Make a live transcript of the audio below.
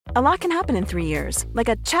A lot can happen in 3 years, like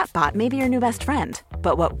a chatbot may be your new best friend.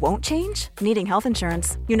 But what won't change? Needing health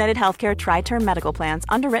insurance. United Healthcare Tri-Term Medical Plans,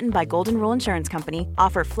 underwritten by Golden Rule Insurance Company,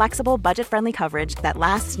 offer flexible, budget-friendly coverage that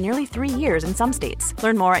lasts nearly 3 years in some states.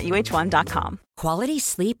 Learn more at uh1.com. Quality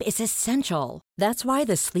sleep is essential. That's why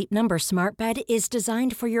the Sleep Number Smart Bed is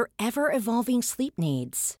designed for your ever-evolving sleep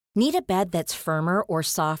needs. Need a bed that's firmer or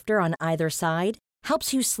softer on either side?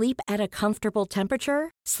 Helps you sleep at a comfortable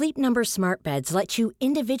temperature? Sleep Number Smart Beds let you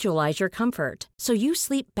individualize your comfort, so you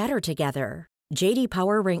sleep better together. J.D.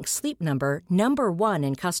 Power ranks Sleep Number number 1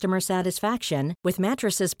 in customer satisfaction with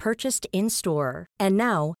mattresses purchased in-store. And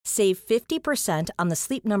now, save 50% on the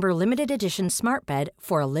Sleep Number Limited Edition Smart Bed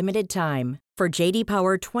for a limited time. For J.D.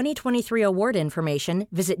 Power 2023 award information,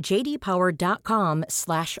 visit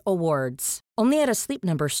jdpower.com/awards. Only at a Sleep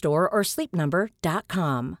Number store or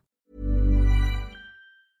sleepnumber.com.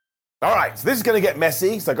 All right, so this is going to get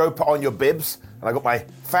messy, so go put on your bibs. And I got my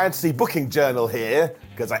fantasy booking journal here,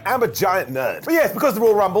 because I am a giant nerd. But yes, because the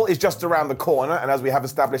Royal Rumble is just around the corner, and as we have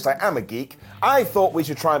established, I am a geek, I thought we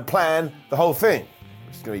should try and plan the whole thing.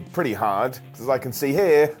 Which is going to be pretty hard, because as I can see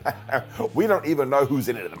here, we don't even know who's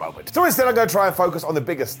in it at the moment. So instead, I'm going to try and focus on the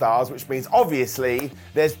bigger stars, which means, obviously,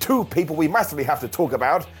 there's two people we massively have to talk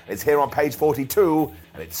about. It's here on page 42,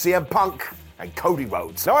 and it's CM Punk and Cody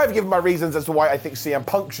Rhodes. Now, I've given my reasons as to why I think CM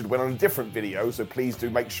Punk should win on a different video, so please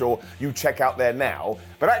do make sure you check out there now.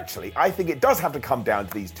 But actually, I think it does have to come down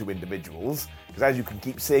to these two individuals, because as you can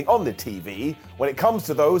keep seeing on the TV, when it comes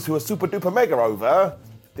to those who are super duper mega over,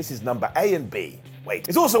 this is number A and B. Wait,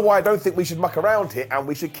 it's also why I don't think we should muck around here and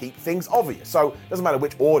we should keep things obvious. So, it doesn't matter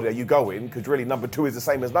which order you go in, because really number 2 is the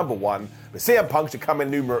same as number 1, but CM Punk should come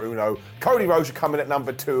in numero uno, Cody Rhodes should come in at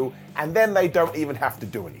number 2, and then they don't even have to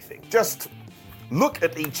do anything. Just look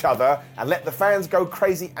at each other and let the fans go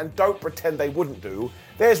crazy and don't pretend they wouldn't do.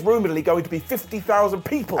 There's rumoredly going to be 50,000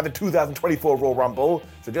 people at the 2024 Royal Rumble,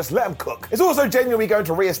 so just let them cook. It's also genuinely going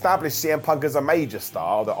to re-establish CM Punk as a major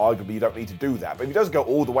star, although arguably you don't need to do that. But if he does go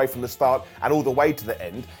all the way from the start and all the way to the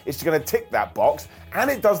end, it's going to tick that box,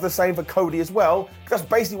 and it does the same for Cody as well, because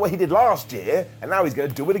that's basically what he did last year, and now he's going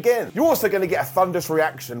to do it again. You're also going to get a thunderous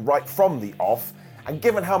reaction right from the off, and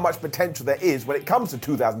given how much potential there is when it comes to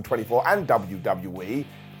 2024 and WWE,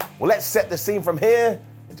 well, let's set the scene from here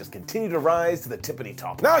and just continue to rise to the tippity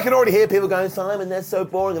top. Now I can already hear people going, Simon, that's so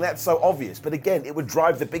boring and that's so obvious. But again, it would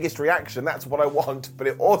drive the biggest reaction. That's what I want. But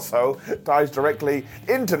it also ties directly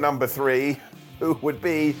into number 3, who would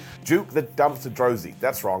be Duke the Dumpster Droese.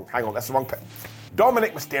 That's wrong. Hang on, that's the wrong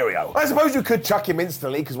Dominic Mysterio. I suppose you could chuck him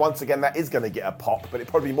instantly, because once again, that is going to get a pop, but it'd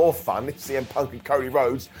probably be more fun if CM Punk and Cody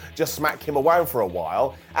Rhodes just smack him around for a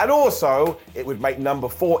while. And also, it would make number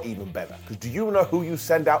 4 even better, because do you know who you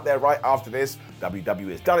send out there right after this?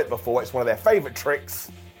 WWE has done it before. It's one of their favorite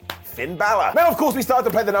tricks. Finn Balor. Now, of course, we started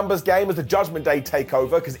to play the numbers game as the Judgment Day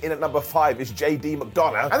takeover, because in at number 5 is JD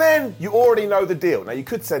McDonough. And then you already know the deal. Now, you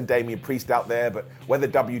could send Damian Priest out there, but whether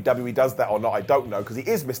WWE does that or not, I don't know, because he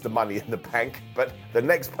is Mr. Money in the Bank. But the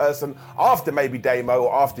next person after maybe Damo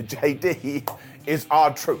or after JD is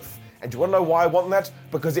R-Truth. And do you want to know why I want that?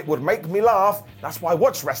 Because it would make me laugh. That's why I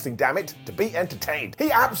watch wrestling, damn it, to be entertained.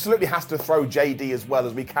 He absolutely has to throw JD as well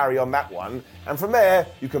as we carry on that one. And from there,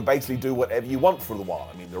 you can basically do whatever you want for a while.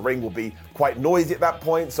 I mean, the ring will be quite noisy at that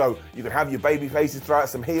point, so you can have your baby faces throw out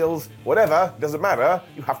some heels, whatever, doesn't matter.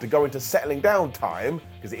 You have to go into settling down time,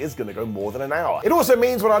 because it is going to go more than an hour. It also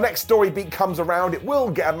means when our next story beat comes around, it will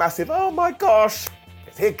get a massive, oh my gosh,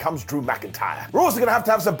 here comes Drew McIntyre. We're also going to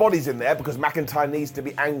have some bodies in there, because McIntyre needs to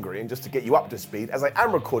be angry, and just to get you up to speed, as I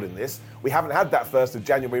am recording this, we haven't had that 1st of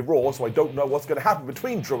January Raw, so I don't know what's going to happen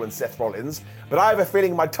between Drew and Seth Rollins, but I have a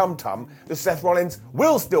feeling in my tum-tum that Seth Rollins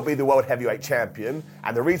will still be the World Heavyweight Champion,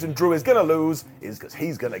 and the reason Drew is going to lose is because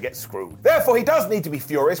he's going to get screwed. Therefore, he does need to be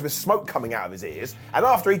furious with smoke coming out of his ears, and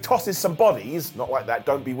after he tosses some bodies, not like that,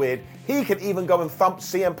 don't be weird, he can even go and thump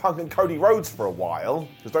CM Punk and Cody Rhodes for a while,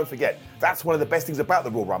 because don't forget, that's one of the best things about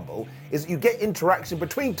the Royal Rumble, is that you get interaction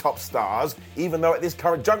between top stars, even though at this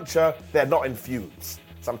current juncture, they're not in feuds.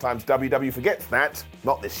 Sometimes WWE forgets that,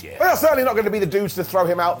 not this year. They're certainly not going to be the dudes to throw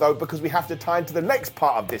him out, though, because we have to tie into the next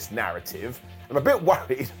part of this narrative. I'm a bit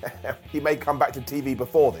worried he may come back to TV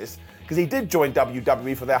before this, because he did join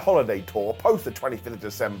WWE for their holiday tour post the 25th of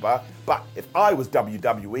December, but if I was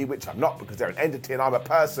WWE, which I'm not because they're an entity and I'm a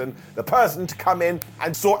person, the person to come in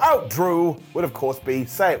and sort out Drew would of course be,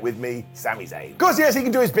 say it with me, Sami Zayn. Of course, yes, he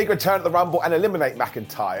can do his big return at the Rumble and eliminate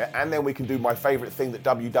McIntyre, and then we can do my favourite thing that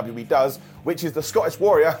WWE does, which is the Scottish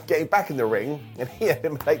Warrior getting back in the ring, and he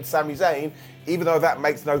eliminates Sami Zayn even though that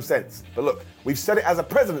makes no sense. But look, we've said it as a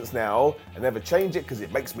precedence now and never change it because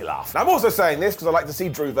it makes me laugh. Now, I'm also saying this because I like to see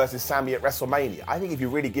Drew versus Sammy at WrestleMania. I think if you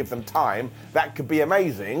really give them time, that could be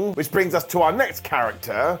amazing. Which brings us to our next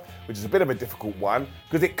character, which is a bit of a difficult one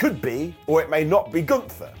because it could be or it may not be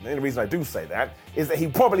Gunther. And the only reason I do say that is that he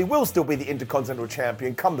probably will still be the Intercontinental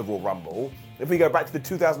Champion come the Royal Rumble. If we go back to the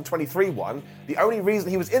 2023 one, the only reason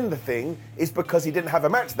he was in the thing is because he didn't have a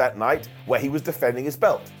match that night where he was defending his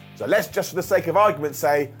belt. So let's just for the sake of argument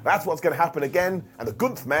say that's what's going to happen again, and the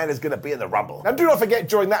Gunther man is going to be in the Rumble. Now do not forget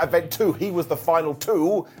during that event too, he was the final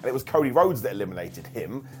two, and it was Cody Rhodes that eliminated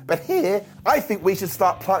him. But here, I think we should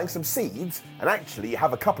start planting some seeds and actually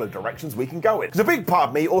have a couple of directions we can go in. Because a big part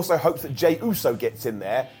of me also hopes that Jey Uso gets in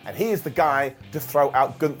there, and he is the guy to throw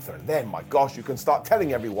out Gunther. And then, my gosh, you can start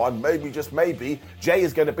telling everyone, maybe, just maybe, Jey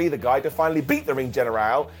is going to be the guy to finally beat the Ring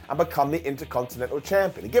General and become the Intercontinental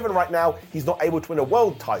Champion. And given right now he's not able to win a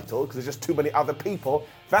world title, because there's just too many other people,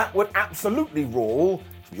 that would absolutely rule.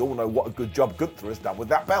 We all know what a good job Gunther has done with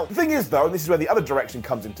that belt. The thing is though, and this is where the other direction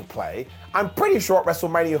comes into play, I'm pretty sure at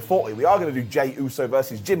WrestleMania 40 we are going to do Jey Uso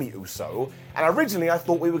versus Jimmy Uso, and originally I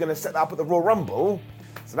thought we were going to set that up at the Royal Rumble.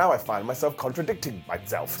 So now I find myself contradicting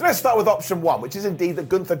myself. So let's start with option one, which is indeed that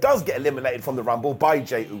Gunther does get eliminated from the Rumble by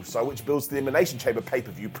Jey Uso, which builds the Elimination Chamber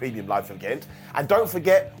pay-per-view premium live event. And don't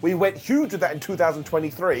forget, we went huge with that in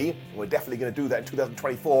 2023, and we're definitely going to do that in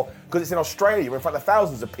 2024, because it's in Australia in front of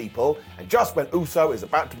thousands of people, and just when Uso is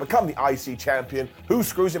about to become the IC champion, who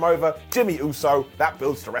screws him over? Jimmy Uso. That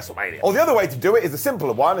builds to WrestleMania. Or the other way to do it is the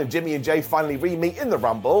simpler one, and Jimmy and Jey finally re-meet in the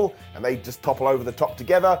Rumble, and they just topple over the top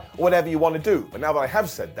together, or whatever you want to do. But now that I have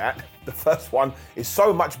said that, the first one is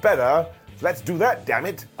so much better, so let's do that, damn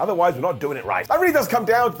it. Otherwise, we're not doing it right. That really does come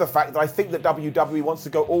down to the fact that I think that WWE wants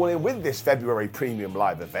to go all in with this February premium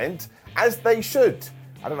live event, as they should.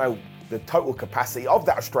 I don't know the total capacity of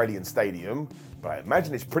that Australian stadium, but I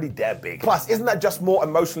imagine it's pretty damn big. Plus, isn't that just more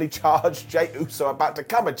emotionally charged? Jey Uso about to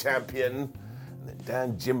become a champion, and then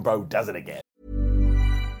Dan Jimbo does it again.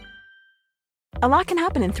 A lot can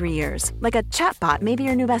happen in 3 years, like a chatbot may be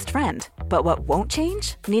your new best friend. But what won't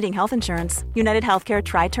change? Needing health insurance. United Healthcare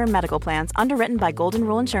Tri-Term Medical Plans, underwritten by Golden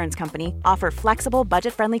Rule Insurance Company, offer flexible,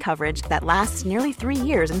 budget-friendly coverage that lasts nearly 3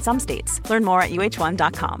 years in some states. Learn more at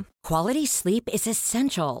uh1.com. Quality sleep is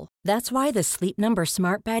essential. That's why the Sleep Number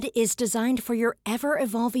Smart Bed is designed for your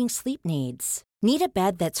ever-evolving sleep needs. Need a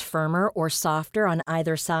bed that's firmer or softer on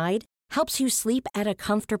either side? Helps you sleep at a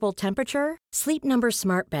comfortable temperature? Sleep Number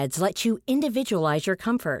Smart Beds let you individualize your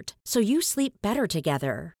comfort, so you sleep better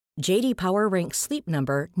together. J.D. Power ranks Sleep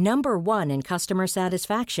Number number 1 in customer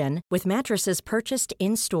satisfaction with mattresses purchased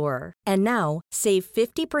in-store. And now, save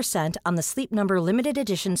 50% on the Sleep Number Limited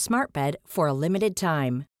Edition Smart Bed for a limited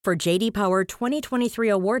time. For J.D. Power 2023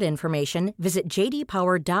 award information, visit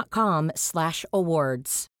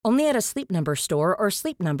jdpower.com/awards. Only at a Sleep Number store or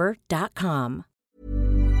sleepnumber.com.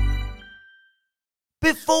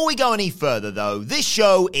 Before we go any further, though, this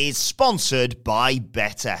show is sponsored by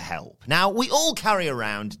BetterHelp. Now, we all carry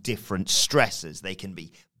around different stressors. They can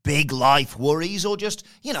be big life worries or just,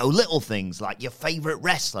 little things like your favorite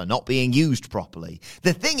wrestler not being used properly.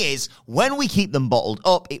 The thing is, when we keep them bottled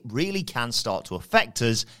up, it really can start to affect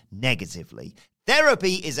us negatively.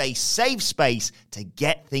 Therapy is a safe space to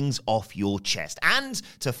get things off your chest and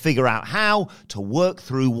to figure out how to work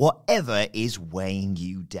through whatever is weighing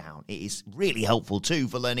you down. It is really helpful too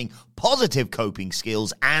for learning positive coping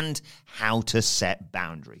skills and how to set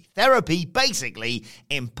boundaries. Therapy basically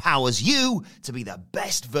empowers you to be the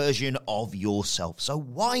best version of yourself. So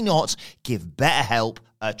why not give BetterHelp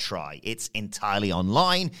a try? It's entirely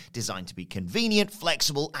online, designed to be convenient,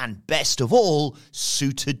 flexible, and best of all,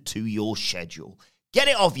 suited to your schedule. Get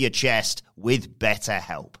it off your chest with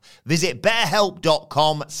BetterHelp. Visit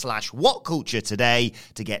betterhelp.com/whatculture today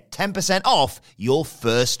to get 10% off your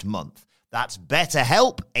first month. That's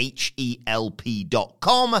BetterHelp,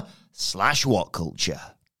 HELP.com/whatculture.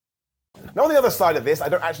 Now, on the other side of this, I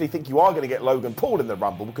don't actually think you are going to get Logan Paul in the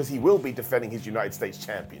Rumble because he will be defending his United States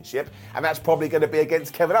Championship, and that's probably going to be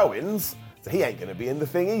against Kevin Owens, so he ain't going to be in the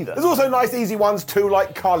thing either. There's also nice, easy ones too,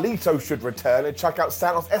 like Carlito should return and chuck out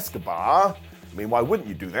Santos Escobar. I mean, why wouldn't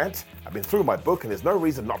you do that? I've been through my book and there's no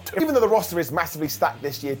reason not to. Even though the roster is massively stacked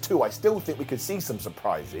this year too, I still think we could see some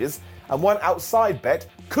surprises. And one outside bet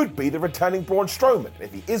could be the returning Braun Strowman.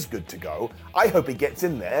 If he is good to go, I hope he gets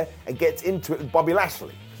in there and gets into it with Bobby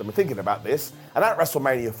Lashley. So I'm thinking about this. And at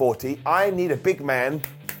WrestleMania 40, I need a big man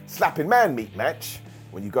slapping man meat match.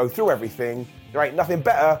 When you go through everything, there ain't nothing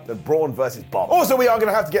better than Braun versus Bob. Also, we are going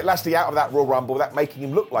to have to get Lashley out of that Royal Rumble without making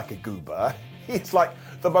him look like a goober. He's like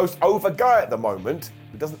the most over guy at the moment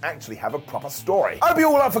who doesn't actually have a proper story. I'd be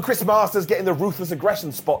all up for Chris Masters getting the ruthless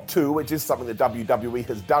aggression spot too, which is something that WWE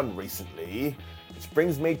has done recently. Which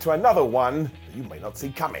brings me to another one that you may not see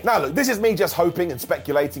coming. Now look, this is me just hoping and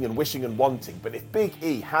speculating and wishing and wanting, but if Big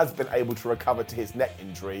E has been able to recover to his neck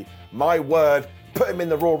injury, my word, put him in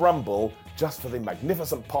the Royal Rumble just for the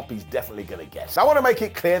magnificent pop he's definitely going to get. So I want to make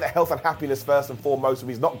it clear that health and happiness first and foremost. If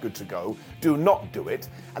he's not good to go, do not do it.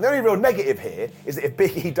 And the only real negative here is that if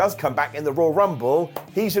Big E does come back in the Royal Rumble,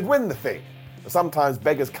 he should win the thing. But sometimes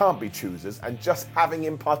beggars can't be choosers, and just having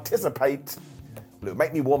him participate will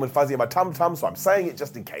make me warm and fuzzy in my tum-tum, so I'm saying it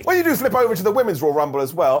just in case. When you do flip over to the Women's Royal Rumble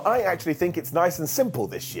as well, I actually think it's nice and simple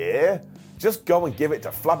this year. Just go and give it to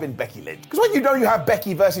flubbing Becky Lynch. Because when you know you have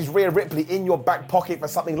Becky versus Rhea Ripley in your back pocket for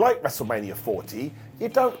something like WrestleMania 40, you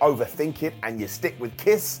don't overthink it and you stick with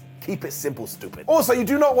Kiss. Keep it simple, stupid. Also, you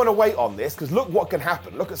do not want to wait on this, because look what can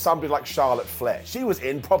happen. Look at somebody like Charlotte Flair. She was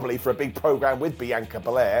in probably for a big program with Bianca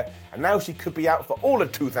Belair, and now she could be out for all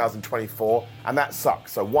of 2024, and that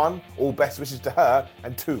sucks. So one, all best wishes to her,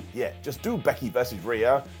 and two, yeah, just do Becky versus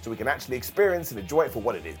Rhea so we can actually experience and enjoy it for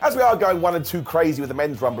what it is. As we are going 1 and 2 crazy with the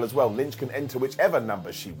Men's Rumble as well, Lynch can enter whichever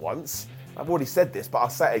number she wants. I've already said this, but I'll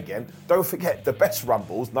say it again. Don't forget, the best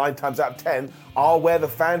Rumbles, 9 times out of 10, are where the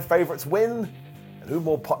fan favourites win. And who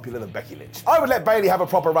more popular than Becky Lynch? I would let Bayley have a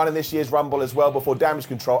proper run in this year's Rumble as well before Damage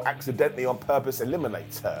Control accidentally on purpose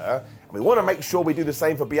eliminates her. And we want to make sure we do the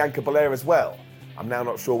same for Bianca Belair as well. I'm now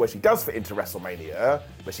not sure where she does fit into WrestleMania,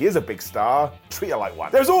 but she is a big star. Treat her like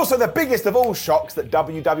one. There's also the biggest of all shocks that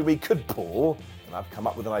WWE could pull, and I've come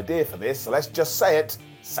up with an idea for this, so let's just say it.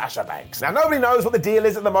 Sasha Banks. Now, nobody knows what the deal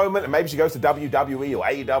is at the moment, and maybe she goes to WWE or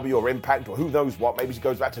AEW or Impact or who knows what. Maybe she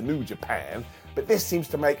goes back to New Japan. But this seems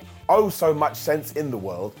to make oh so much sense in the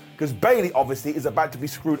world, because Bayley obviously is about to be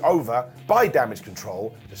screwed over by Damage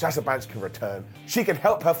Control, so Sasha Banks can return. She can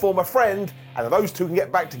help her former friend, and those two can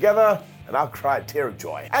get back together, and I'll cry a tear of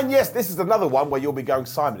joy. And yes, this is another one where you'll be going,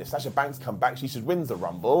 Simon, if Sasha Banks come back, she should win the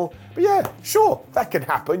Rumble. But yeah, sure, that can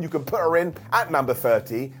happen. You can put her in at number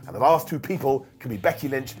 30, and the last two people can be Becky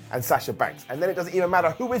Lynch and Sasha Banks. And then it doesn't even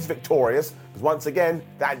matter who is victorious, because once again,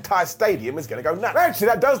 that entire stadium is going to go nuts. Actually,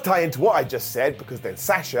 that does tie into what I just said, because then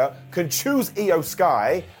Sasha can choose Io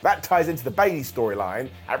Sky. That ties into the Bayley storyline.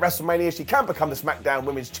 At WrestleMania, she can become the SmackDown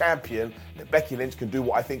Women's Champion. And Becky Lynch can do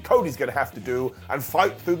what I think Cody's going to have to do and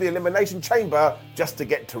fight through the Elimination Chamber just to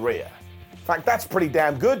get to Rhea. In fact, that's pretty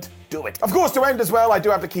damn good. Do it. Of course, to end as well, I do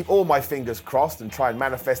have to keep all my fingers crossed and try and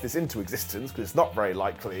manifest this into existence, because it's not very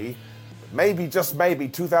likely. But maybe, just maybe,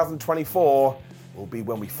 2024 will be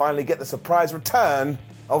when we finally get the surprise return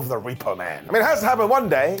of the Repo Man. I mean, it has to happen one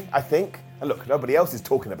day, I think. And look, nobody else is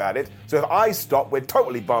talking about it. So if I stop, we're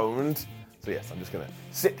totally boned. So yes, I'm just going to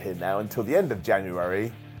sit here now until the end of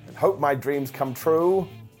January and hope my dreams come true.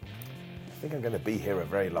 I think I'm going to be here a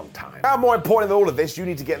very long time. Now, more important than all of this, you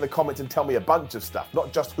need to get in the comments and tell me a bunch of stuff.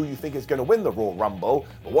 Not just who you think is going to win the Royal Rumble,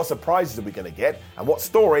 but what surprises are we going to get, and what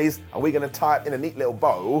stories are we going to tie up in a neat little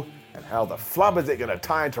bow, and how the flub is it going to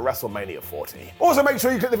tie into WrestleMania 40. Also, make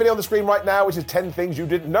sure you click the video on the screen right now, which is 10 things you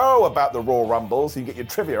didn't know about the Royal Rumble, so you can get your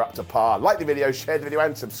trivia up to par. Like the video, share the video,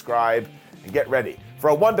 and subscribe, and get ready for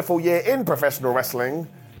a wonderful year in professional wrestling,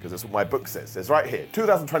 because that's what my book says. It says right here,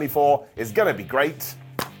 2024 is going to be great.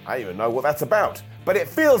 I don't even know what that's about. But it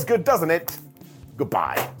feels good, doesn't it?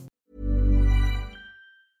 Goodbye.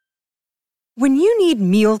 When you need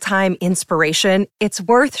mealtime inspiration, it's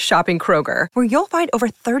worth shopping Kroger, where you'll find over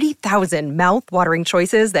 30,000 mouthwatering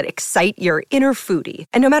choices that excite your inner foodie.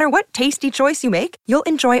 And no matter what tasty choice you make, you'll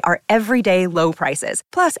enjoy our everyday low prices,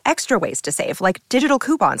 plus extra ways to save, like digital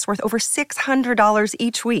coupons worth over $600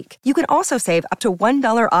 each week. You can also save up to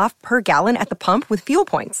 $1 off per gallon at the pump with fuel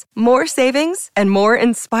points. More savings and more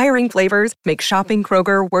inspiring flavors make shopping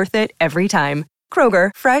Kroger worth it every time.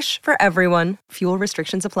 Kroger, fresh for everyone. Fuel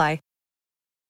restrictions apply.